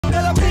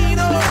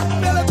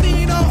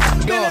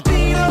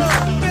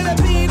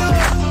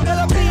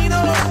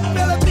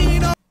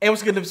Hey,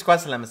 what's good, Noob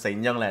Squad? Salamat sa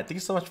inyong lahat. Thank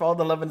you so much for all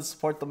the love and the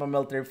support of my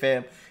military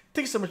fam.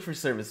 Thank you so much for your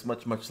service.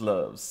 Much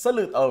love.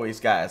 Salute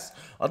always, guys.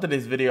 On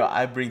today's video,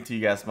 I bring to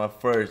you guys my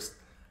first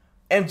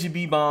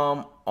MGB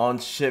bomb on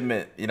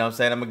shipment. You know what I'm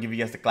saying? I'm going to give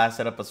you guys the class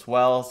setup as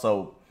well.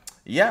 So,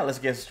 yeah, let's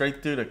get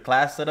straight to the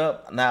class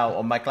setup. Now,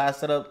 on my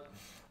class setup,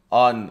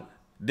 on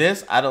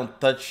this, I don't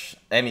touch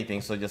anything.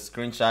 So, just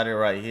screenshot it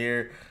right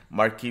here.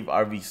 Marquee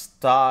RV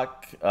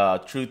stock,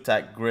 True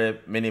Tack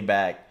grip, mini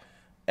back,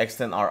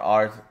 extend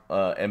RR,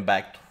 and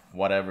back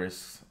whatever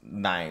is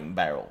 9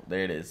 barrel. There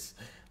it is.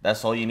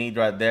 That's all you need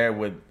right there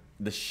with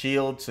the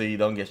shield so you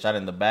don't get shot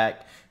in the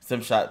back.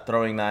 Sim shot,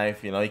 throwing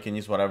knife, you know, you can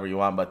use whatever you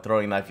want, but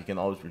throwing knife you can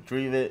always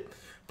retrieve it.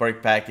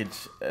 Perk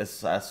package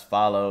is as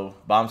follow.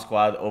 Bomb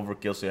squad,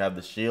 overkill, so you have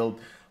the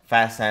shield.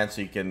 Fast hand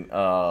so you can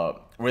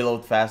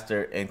reload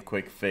faster, and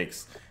quick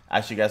fix.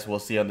 As you guys will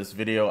see on this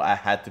video, I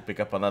had to pick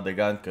up another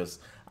gun because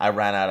I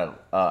ran out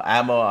of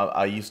ammo.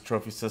 I used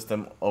trophy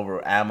system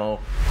over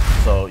ammo,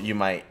 so you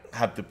might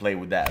have to play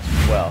with that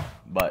as well.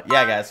 But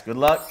yeah, guys, good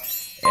luck,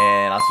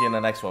 and I'll see you in the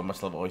next one.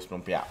 Much love, always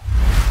pumpy out.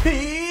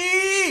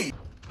 Peace!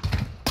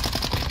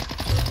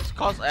 This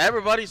costs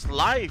everybody's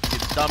life, you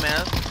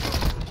dumbass.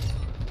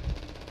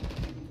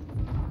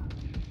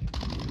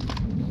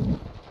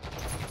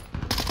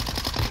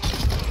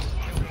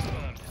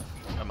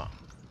 Come on.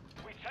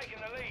 We've taken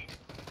the lead.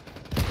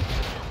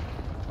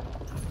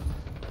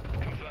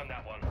 Confirm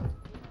that one.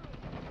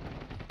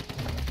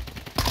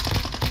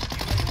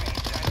 UAV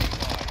standing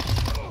by.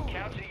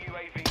 Counter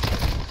UAV.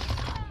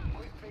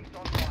 Quick fix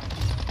online.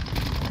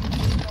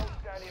 Control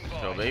standing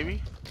by. So,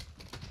 baby.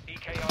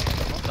 EKI.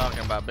 I'm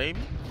talking about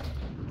baby.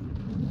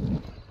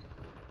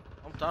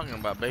 I'm talking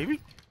about baby.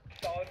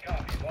 Solid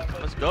copy.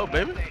 Let's go,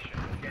 baby.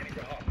 Scanning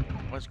for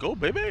hostile. Let's go,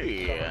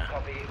 baby. Solid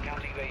copy.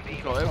 Counter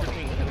UAV. Go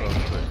everything in real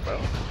quick, bro.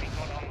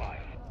 Recon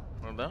online.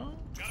 Well done.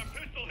 Got a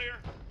pistol here.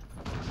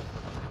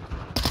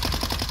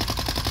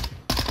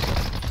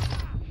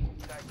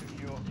 Tag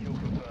secure. Kill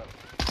confirmed.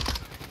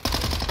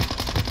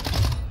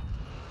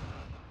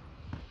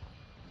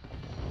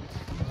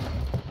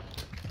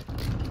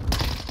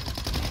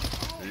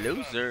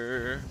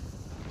 Loser.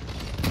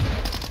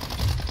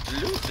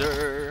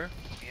 Loser.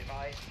 Be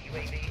advised,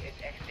 UAV is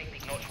exiting the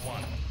Notch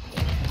 1.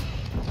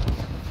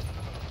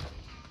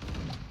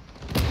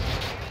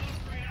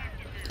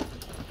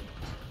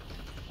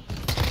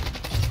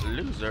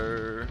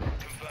 Loser.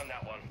 Confirm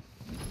that one.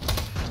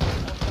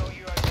 Hostile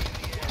UAV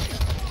in the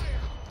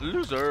area.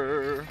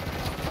 Loser.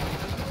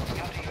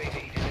 Counter UAV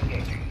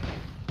disengaging.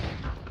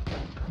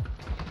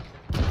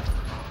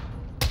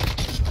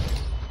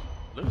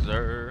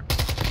 Loser.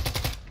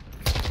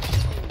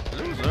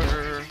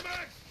 Loser.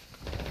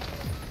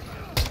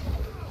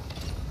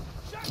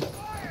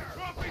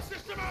 Trophy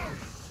system out!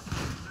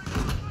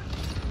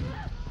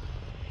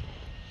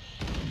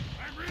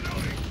 I'm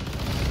reloading!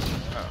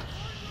 Oh,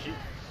 shoot.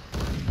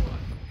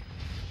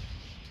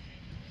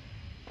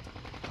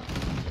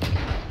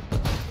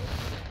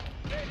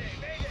 Mayday,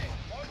 mayday!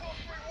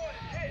 1131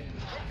 is hit!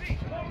 Repeat,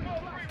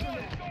 1131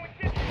 is going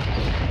kitchen!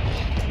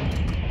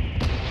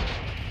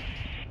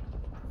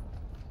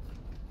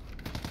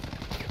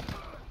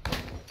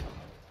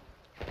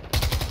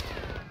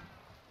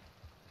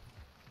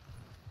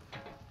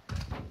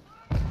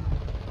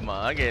 Come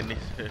on, I'm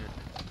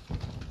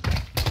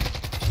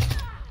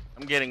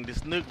getting this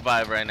Nuke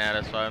vibe right now,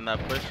 that's why I'm not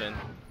pushing.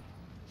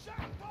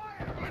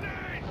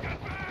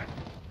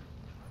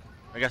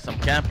 I got some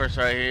campers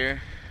right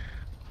here.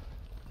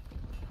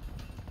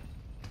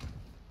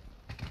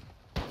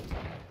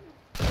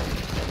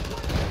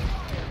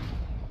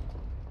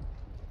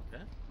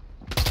 Okay.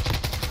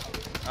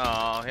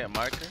 Oh, hit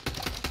marker.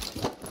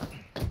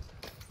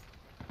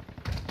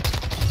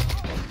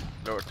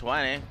 There were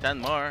 20, 10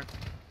 more.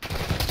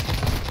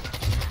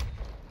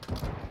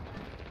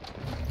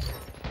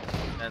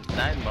 And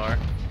 9 more.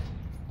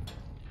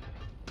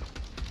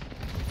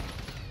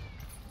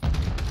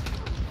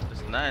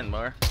 There's 9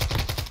 more.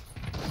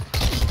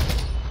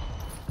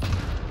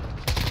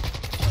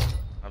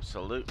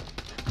 Absolute.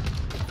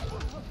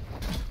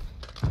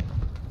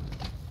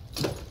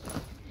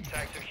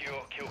 Tag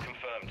secure, kill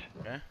confirmed.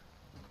 Okay.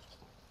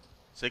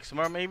 6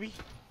 more maybe?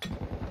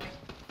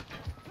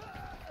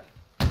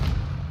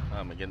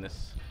 Oh my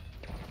goodness.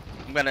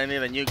 I'm gonna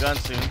need a new gun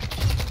soon.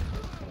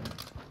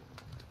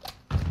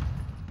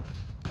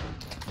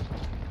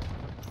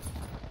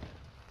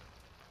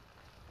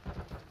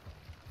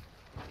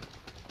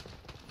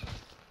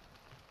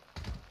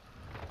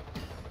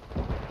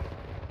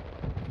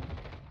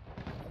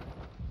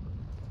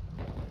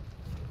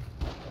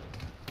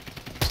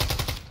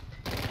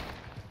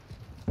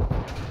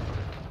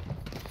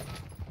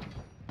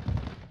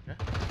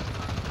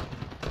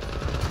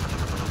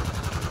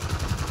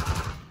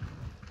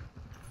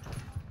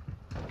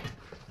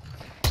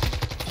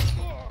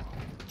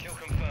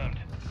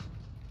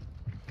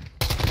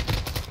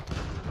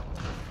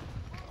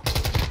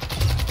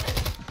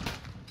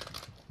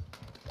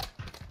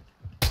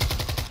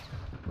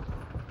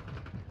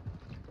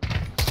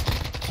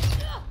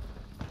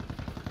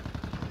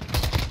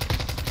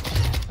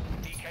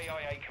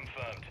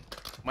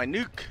 my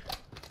nuke?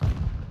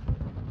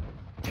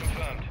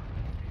 Confirmed.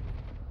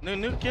 No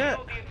nuke yet?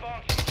 Hold the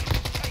advantage.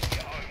 Take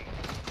it home.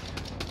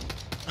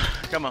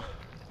 Come on.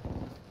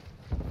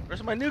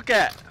 Where's my nuke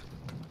at?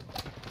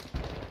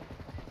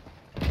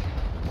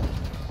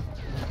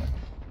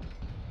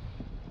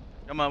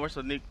 Come on, where's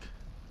the nuke?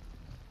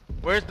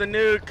 Where's the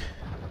nuke?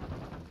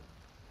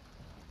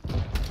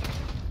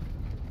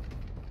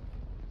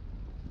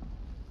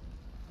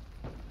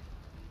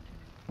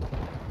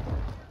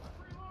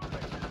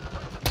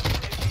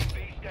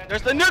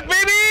 There's the nuke,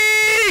 baby!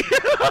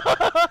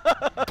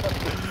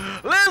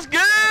 Let's go!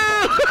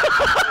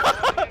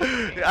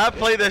 I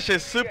play that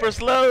shit super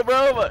slow,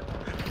 bro, but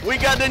we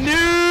got the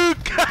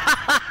nuke!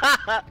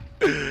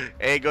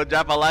 Hey, go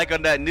drop a like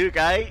on that nuke,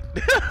 aight?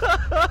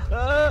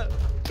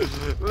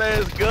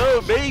 Let's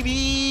go,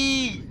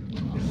 baby!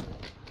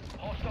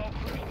 Hostile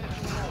cruise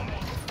missile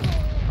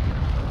launched.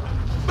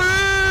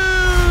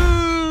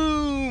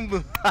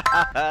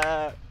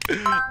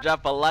 Boom!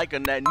 Drop a like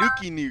on that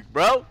nuke,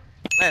 bro.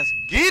 Let's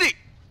get it!